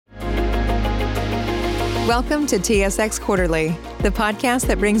Welcome to TSX Quarterly, the podcast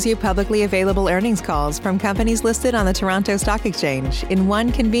that brings you publicly available earnings calls from companies listed on the Toronto Stock Exchange in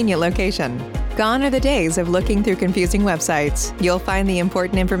one convenient location. Gone are the days of looking through confusing websites. You'll find the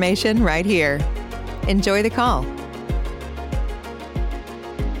important information right here. Enjoy the call.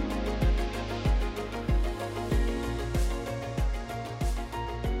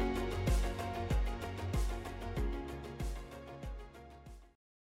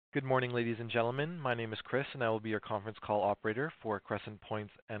 Good morning, ladies and gentlemen. My name is Chris, and I will be your conference call operator for Crescent Point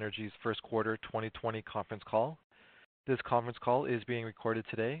Energy's first quarter 2020 conference call. This conference call is being recorded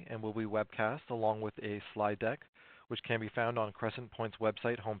today and will be webcast along with a slide deck, which can be found on Crescent Point's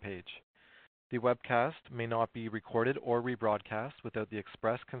website homepage. The webcast may not be recorded or rebroadcast without the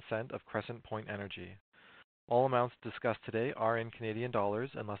express consent of Crescent Point Energy. All amounts discussed today are in Canadian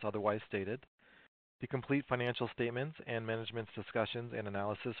dollars unless otherwise stated. The complete financial statements and management's discussions and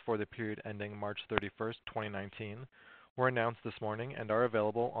analysis for the period ending March 31st, 2019 were announced this morning and are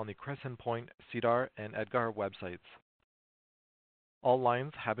available on the Crescent Point, SEDAR, and EDGAR websites. All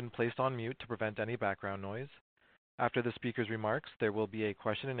lines have been placed on mute to prevent any background noise. After the speaker's remarks, there will be a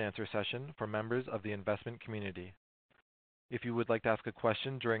question and answer session for members of the investment community. If you would like to ask a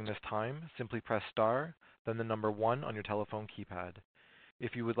question during this time, simply press star, then the number 1 on your telephone keypad.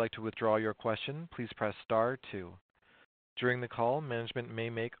 If you would like to withdraw your question, please press star 2. During the call, management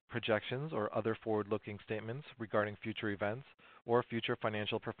may make projections or other forward-looking statements regarding future events or future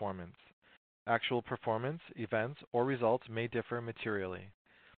financial performance. Actual performance, events, or results may differ materially.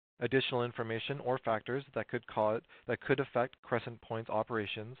 Additional information or factors that could affect Crescent Point's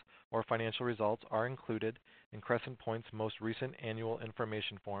operations or financial results are included in Crescent Point's most recent annual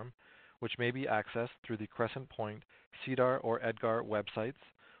information form, which may be accessed through the Crescent Point, SEDAR, or EDGAR websites,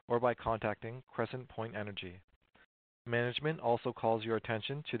 or by contacting Crescent Point Energy. Management also calls your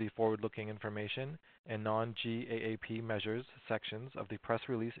attention to the forward-looking information and non-GAAP measures sections of the press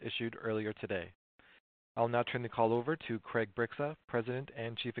release issued earlier today. I'll now turn the call over to Craig Bryksa, President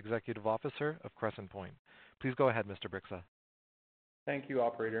and Chief Executive Officer of Crescent Point. Please go ahead, Mr. Bryksa. Thank you,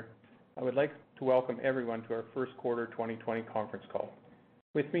 Operator. I would like to welcome everyone to our first quarter 2020 conference call.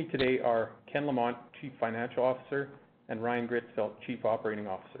 With me today are Ken Lamont, Chief Financial Officer, and Ryan Gritzfeldt, Chief Operating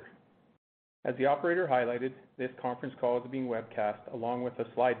Officer. As the operator highlighted, this conference call is being webcast along with a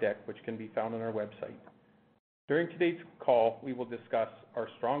slide deck which can be found on our website. During today's call, we will discuss our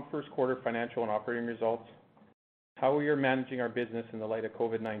strong first quarter financial and operating results, how we are managing our business in the light of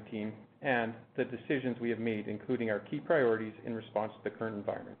COVID-19, and the decisions we have made, including our key priorities in response to the current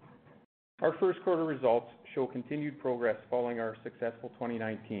environment. Our first quarter results show continued progress following our successful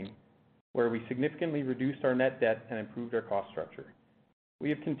 2019, where we significantly reduced our net debt and improved our cost structure. We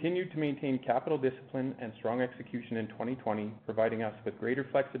have continued to maintain capital discipline and strong execution in 2020, providing us with greater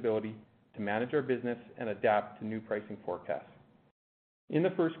flexibility to manage our business and adapt to new pricing forecasts. In the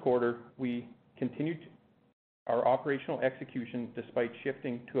first quarter, we continued our operational execution despite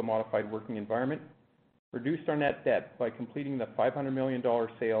shifting to a modified working environment, reduced our net debt by completing the $500 million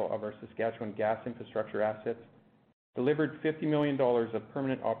sale of our Saskatchewan gas infrastructure assets, delivered $50 million of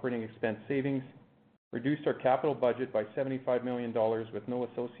permanent operating expense savings, reduced our capital budget by $75 million with no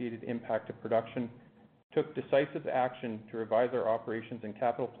associated impact to production, took decisive action to revise our operations and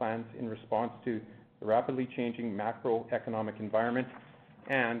capital plans in response to the rapidly changing macroeconomic environment,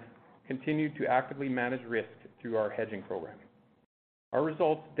 and continued to actively manage risk through our hedging program. Our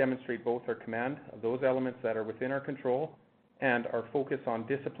results demonstrate both our command of those elements that are within our control and our focus on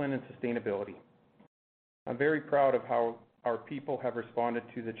discipline and sustainability. I'm very proud of how our people have responded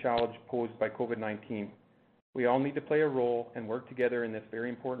to the challenge posed by COVID-19. We all need to play a role and work together in this very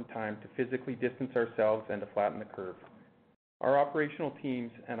important time to physically distance ourselves and to flatten the curve. Our operational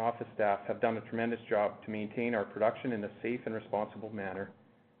teams and office staff have done a tremendous job to maintain our production in a safe and responsible manner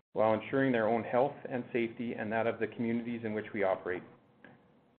while ensuring their own health and safety and that of the communities in which we operate.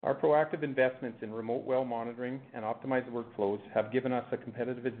 Our proactive investments in remote well monitoring and optimized workflows have given us a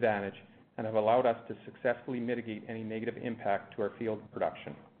competitive advantage and have allowed us to successfully mitigate any negative impact to our field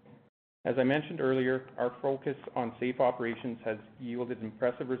production. As I mentioned earlier, our focus on safe operations has yielded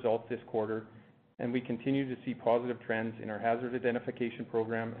impressive results this quarter, and we continue to see positive trends in our hazard identification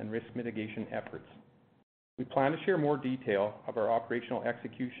program and risk mitigation efforts. We plan to share more detail of our operational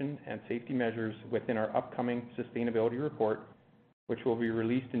execution and safety measures within our upcoming sustainability report, which will be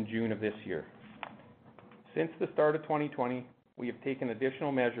released in June of this year. Since the start of 2020, we have taken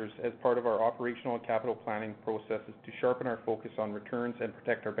additional measures as part of our operational and capital planning processes to sharpen our focus on returns and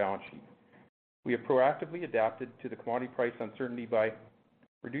protect our balance sheet. We have proactively adapted to the commodity price uncertainty by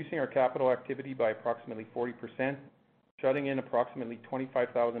reducing our capital activity by approximately 40%, shutting in approximately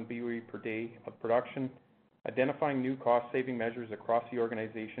 25,000 BOE per day of production, identifying new cost-saving measures across the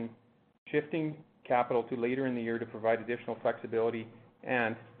organization, shifting capital to later in the year to provide additional flexibility,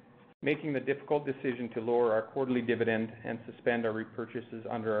 and making the difficult decision to lower our quarterly dividend and suspend our repurchases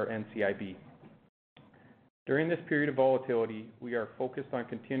under our NCIB. During this period of volatility, we are focused on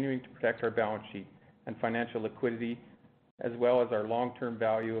continuing to protect our balance sheet and financial liquidity, as well as our long-term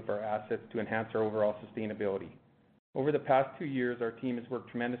value of our assets to enhance our overall sustainability. Over the past 2 years, our team has worked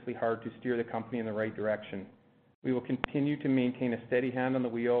tremendously hard to steer the company in the right direction. We will continue to maintain a steady hand on the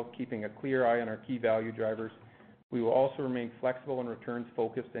wheel, keeping a clear eye on our key value drivers. We will also remain flexible and returns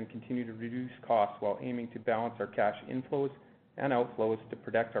focused and continue to reduce costs while aiming to balance our cash inflows and outflows to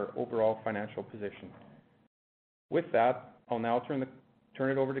protect our overall financial position. With that, I'll now turn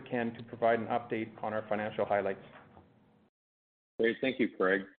it over to Ken to provide an update on our financial highlights. Great, thank you,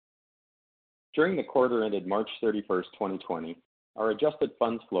 Craig. During the quarter ended March 31st, 2020, our adjusted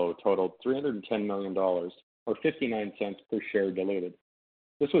funds flow totaled $310 million, or 59 cents per share diluted.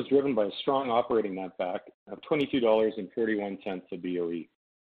 This was driven by a strong operating netback of $22.41 a BOE.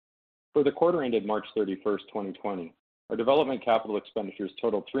 For the quarter ended March 31st, 2020, our development capital expenditures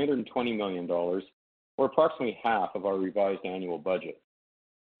totaled $320 million, or approximately half of our revised annual budget.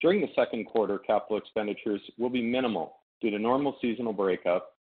 During the second quarter, capital expenditures will be minimal due to normal seasonal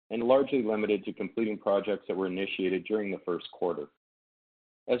breakup and largely limited to completing projects that were initiated during the first quarter.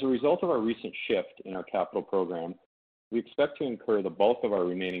 As a result of our recent shift in our capital program, we expect to incur the bulk of our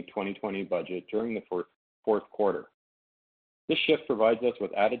remaining 2020 budget during the fourth quarter. This shift provides us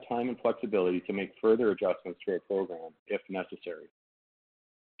with added time and flexibility to make further adjustments to our program if necessary.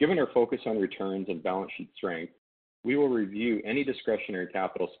 Given our focus on returns and balance sheet strength, we will review any discretionary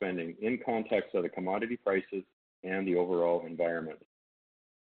capital spending in context of the commodity prices and the overall environment.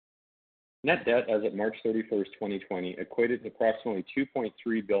 Net debt as of March 31st, 2020 equated to approximately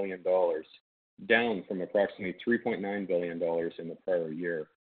 $2.3 billion, down from approximately $3.9 billion in the prior year.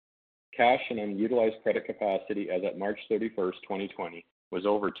 Cash and unutilized credit capacity as of March 31st, 2020 was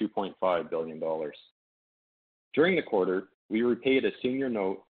over $2.5 billion. During the quarter, we repaid a senior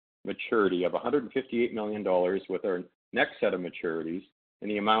note maturity of $158 million with our next set of maturities in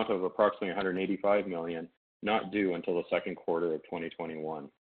the amount of approximately $185 million, not due until the second quarter of 2021.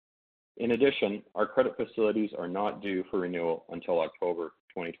 In addition, our credit facilities are not due for renewal until October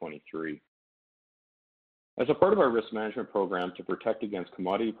 2023. As a part of our risk management program to protect against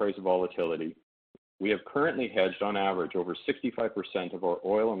commodity price volatility, we have currently hedged on average over 65% of our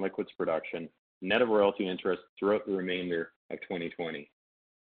oil and liquids production, net of royalty interest, throughout the remainder of 2020.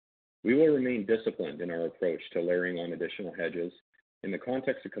 We will remain disciplined in our approach to layering on additional hedges in the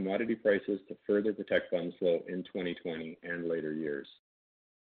context of commodity prices to further protect funds flow in 2020 and later years.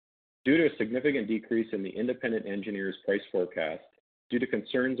 Due to a significant decrease in the independent engineer's price forecast, due to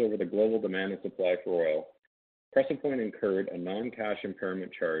concerns over the global demand and supply for oil, Crescent Point incurred a non-cash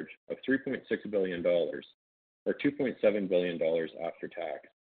impairment charge of $3.6 billion, or $2.7 billion after tax,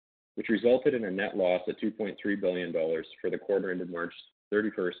 which resulted in a net loss of $2.3 billion for the quarter ended March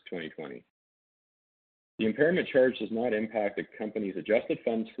 31st, 2020. The impairment charge does not impact the company's adjusted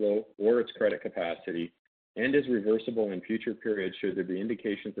funds flow or its credit capacity, and is reversible in future periods should there be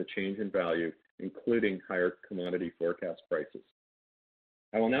indications of change in value, including higher commodity forecast prices.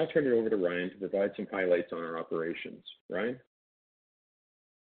 I will now turn it over to Ryan to provide some highlights on our operations. Ryan?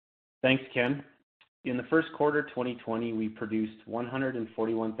 Thanks, Ken. In the first quarter 2020, we produced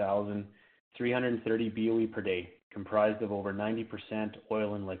 141,330 BOE per day, comprised of over 90%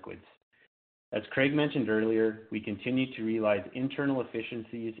 oil and liquids. As Craig mentioned earlier, we continue to realize internal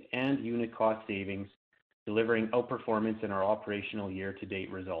efficiencies and unit cost savings, delivering outperformance in our operational year-to-date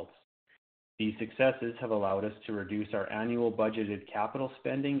results. These successes have allowed us to reduce our annual budgeted capital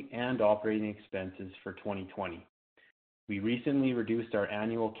spending and operating expenses for 2020. We recently reduced our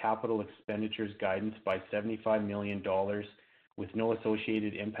annual capital expenditures guidance by $75 million with no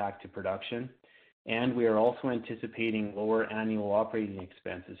associated impact to production, and we are also anticipating lower annual operating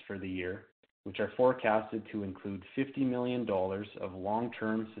expenses for the year, which are forecasted to include $50 million of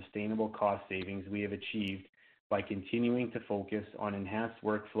long-term sustainable cost savings we have achieved by continuing to focus on enhanced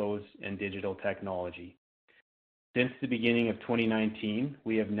workflows and digital technology. Since the beginning of 2019,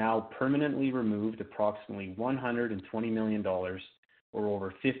 we have now permanently removed approximately $120 million, or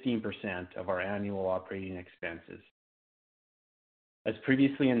over 15% of our annual operating expenses. As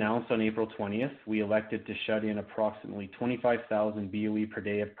previously announced on April 20th, we elected to shut in approximately 25,000 BOE per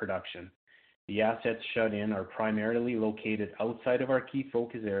day of production. The assets shut in are primarily located outside of our key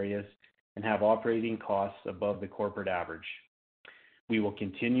focus areas and have operating costs above the corporate average. We will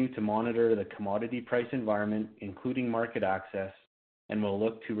continue to monitor the commodity price environment, including market access, and will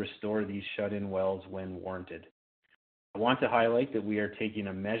look to restore these shut-in wells when warranted. I want to highlight that we are taking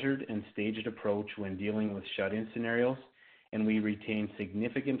a measured and staged approach when dealing with shut-in scenarios, and we retain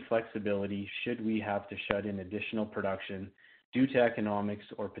significant flexibility should we have to shut in additional production due to economics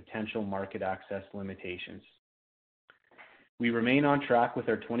or potential market access limitations. We remain on track with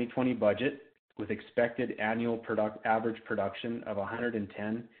our 2020 budget, with expected annual average production of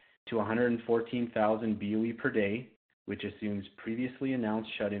 110 to 114,000 BOE per day, which assumes previously announced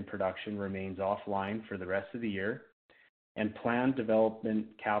shut-in production remains offline for the rest of the year, and planned development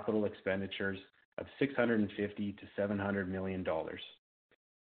capital expenditures of $650 to $700 million.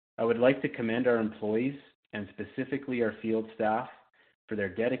 I would like to commend our employees and specifically our field staff for their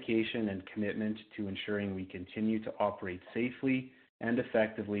dedication and commitment to ensuring we continue to operate safely and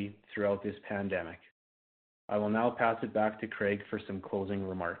effectively throughout this pandemic. I will now pass it back to Craig for some closing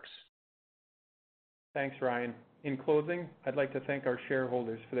remarks. Thanks, Ryan. In closing, I'd like to thank our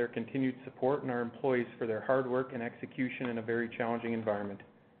shareholders for their continued support and our employees for their hard work and execution in a very challenging environment.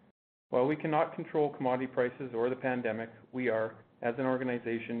 While we cannot control commodity prices or the pandemic, we are, as an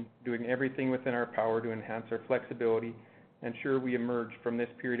organization, doing everything within our power to enhance our flexibility and ensure we emerge from this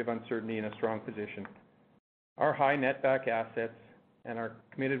period of uncertainty in a strong position. Our high netback assets and our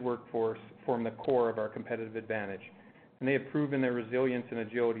committed workforce form the core of our competitive advantage, and they have proven their resilience and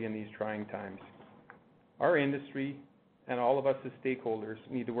agility in these trying times. Our industry and all of us as stakeholders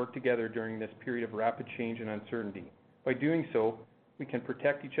need to work together during this period of rapid change and uncertainty. By doing so, we can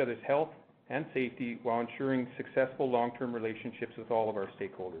protect each other's health and safety while ensuring successful long-term relationships with all of our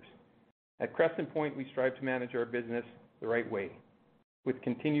stakeholders. At Crescent Point, we strive to manage our business the right way, with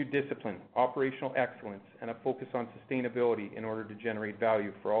continued discipline, operational excellence, and a focus on sustainability in order to generate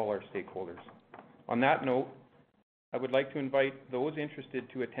value for all our stakeholders. On that note, I would like to invite those interested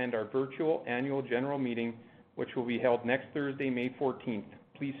to attend our virtual annual general meeting, which will be held next Thursday, May 14th.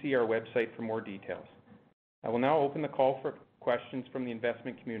 Please see our website for more details. I will now open the call for questions from the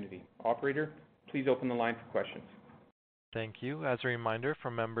investment community. Operator, please open the line for questions. Thank you. As a reminder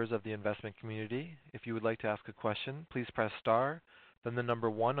for members of the investment community, if you would like to ask a question, please press star, then the number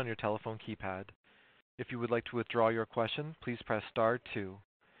 1 on your telephone keypad. If you would like to withdraw your question, please press star 2.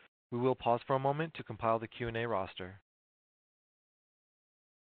 We will pause for a moment to compile the Q&A roster.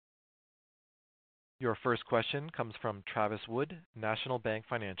 Your first question comes from Travis Wood, National Bank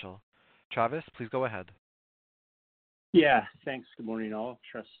Financial. Travis, please go ahead. Yeah, thanks. Good morning, all.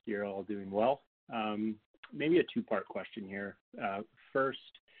 Trust you're all doing well. Maybe a two-part question here. First,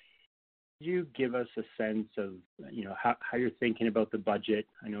 could you give us a sense of, how you're thinking about the budget?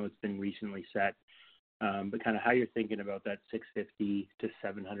 I know it's been recently set, but kind of how you're thinking about that $650 to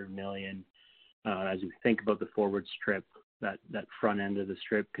 $700 million as we think about the forward strip. That front end of the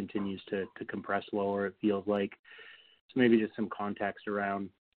strip continues to compress lower, it feels like. So maybe just some context around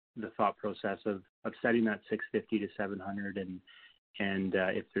the thought process of setting that $650 to $700 and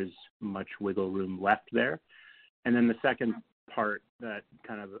if there's much wiggle room left there. And then the second part that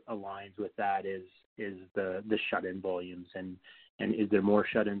kind of aligns with that is the shut-in volumes, and is there more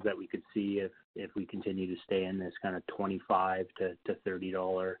shut-ins that we could see if we continue to stay in this kind of $25 to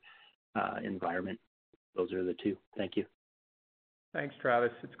 $30 environment? Those are the two. Thank you. Thanks,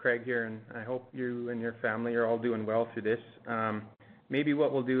 Travis. It's Craig here, and I hope you and your family are all doing well through this. Maybe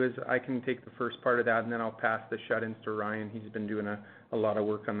what we'll do is I can take the first part of that, and then I'll pass the shut-ins to Ryan. He's been doing a lot of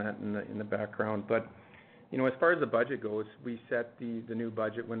work on that in the background. But, as far as the budget goes, we set the new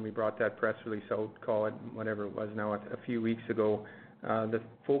budget when we brought that press release out, call it whatever it was now, a few weeks ago. The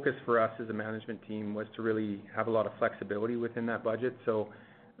focus for us as a management team was to really have a lot of flexibility within that budget. So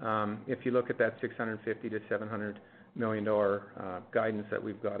if you look at that $650 to $700 million guidance that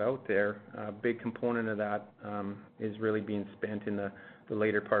we've got out there, a big component of that is really being spent in the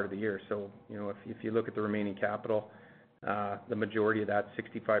later part of the year. So, if you look at the remaining capital, the majority of that,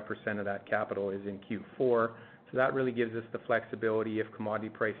 65% of that capital is in Q4. So that really gives us the flexibility if commodity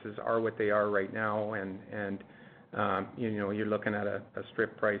prices are what they are right now and you're looking at a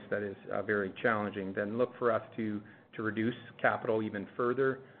strip price that is very challenging, then look for us to reduce capital even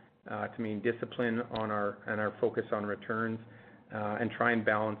further, to mean discipline on our focus on returns, and try and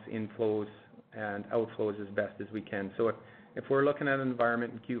balance inflows and outflows as best as we can. So if we're looking at an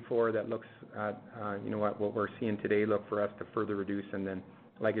environment in Q4 that looks at what we're seeing today, look for us to further reduce and then,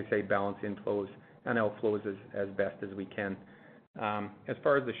 like I say, balance inflows and outflows as best as we can. As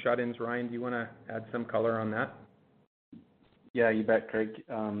far as the shut-ins, Ryan, do you want to add some color on that? Yeah, you bet, Craig.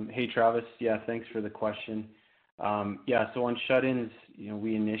 Hey, Travis. Yeah, thanks for the question. So on shut-ins,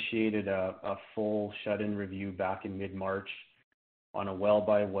 we initiated a full shut-in review back in mid-March on a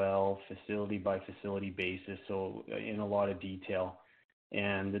well-by-well, facility-by-facility basis, so in a lot of detail.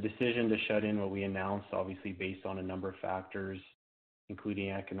 And the decision to shut in what we announced, obviously based on a number of factors,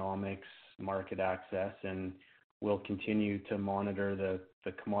 including economics, market access, and we'll continue to monitor the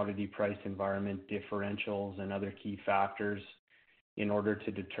commodity price environment, differentials, and other key factors in order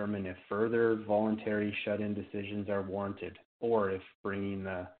to determine if further voluntary shut-in decisions are warranted or if bringing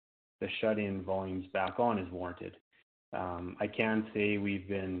the shut-in volumes back on is warranted. I can say we've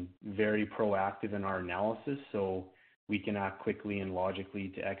been very proactive in our analysis, so we can act quickly and logically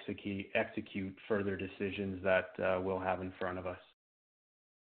to execute further decisions that we'll have in front of us.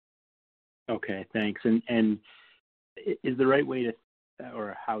 Okay, thanks. And is the right way to,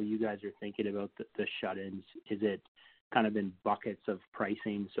 or how you guys are thinking about the shut-ins, is it kind of in buckets of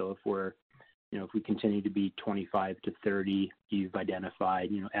pricing? So if we continue to be 25 to 30, you've identified,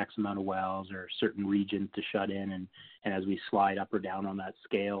 X amount of wells or certain regions to shut in, and as we slide up or down on that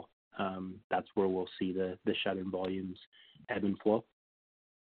scale, that's where we'll see the shut-in volumes ebb and flow?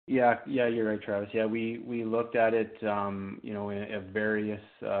 Yeah, you're right, Travis. Yeah, we looked at it, in a various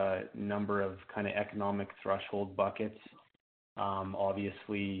number of kind of economic threshold buckets.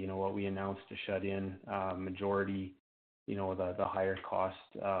 Obviously, what we announced to shut in, majority, the higher cost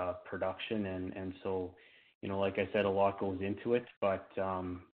production, and so, like I said, a lot goes into it, but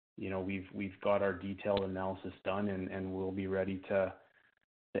we've got our detailed analysis done, and we'll be ready to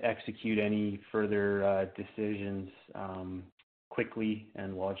execute any further decisions quickly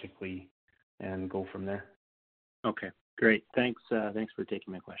and logically and go from there. Okay, great. Thanks for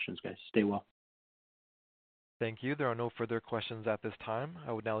taking my questions, guys. Stay well. Thank you. There are no further questions at this time.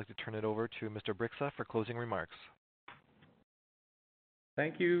 I would now like to turn it over to Mr. Bryksa for closing remarks.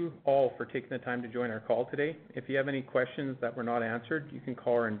 Thank you all for taking the time to join our call today. If you have any questions that were not answered, you can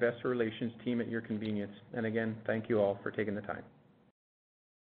call our investor relations team at your convenience. And again, thank you all for taking the time.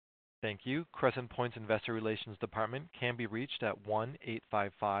 Thank you. Crescent Point's Investor Relations Department can be reached at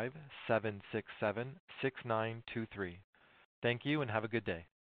 1-855-767-6923. Thank you and have a good day.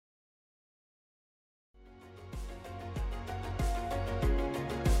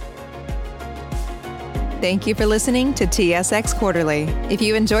 Thank you for listening to TSX Quarterly. If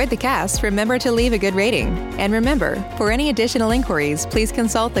you enjoyed the cast, remember to leave a good rating. And remember, for any additional inquiries, please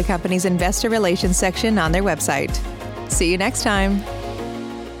consult the company's investor relations section on their website. See you next time.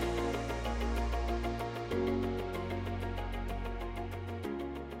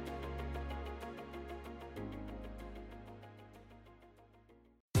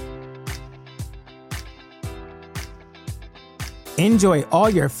 Enjoy all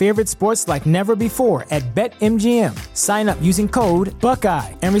your favorite sports like never before at BetMGM. Sign up using code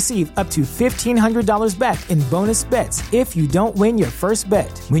Buckeye and receive up to $1,500 back in bonus bets if you don't win your first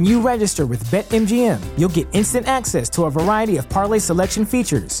bet. When you register with BetMGM, you'll get instant access to a variety of parlay selection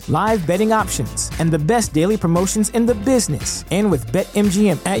features, live betting options, and the best daily promotions in the business. And with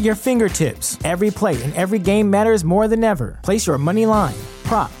BetMGM at your fingertips, every play and every game matters more than ever. Place your money line,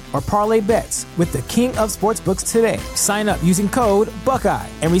 prop, or parlay bets with the king of sportsbooks today. Sign up using code Buckeye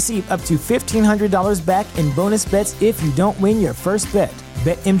and receive up to $1,500 back in bonus bets if you don't win your first bet.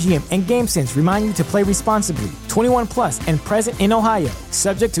 BetMGM and GameSense remind you to play responsibly. 21 plus and present in Ohio,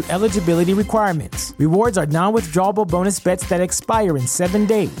 subject to eligibility requirements. Rewards are non-withdrawable bonus bets that expire in 7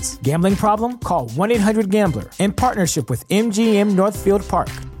 days. Gambling problem? Call 1-800-GAMBLER in partnership with MGM Northfield Park.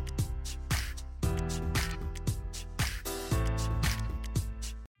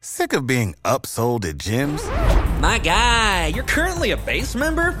 Sick of being upsold at gyms? My guy, you're currently a base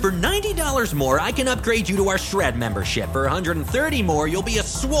member? For $90 more, I can upgrade you to our Shred membership. For $130 more, you'll be a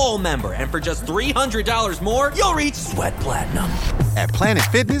Swole member. And for just $300 more, you'll reach Sweat Platinum. At Planet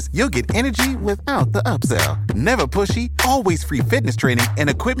Fitness, you'll get energy without the upsell. Never pushy, always free fitness training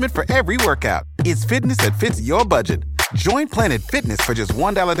and equipment for every workout. It's fitness that fits your budget. Join Planet Fitness for just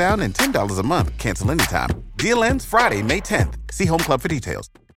 $1 down and $10 a month. Cancel anytime. Deal ends Friday, May 10th. See Home Club for details.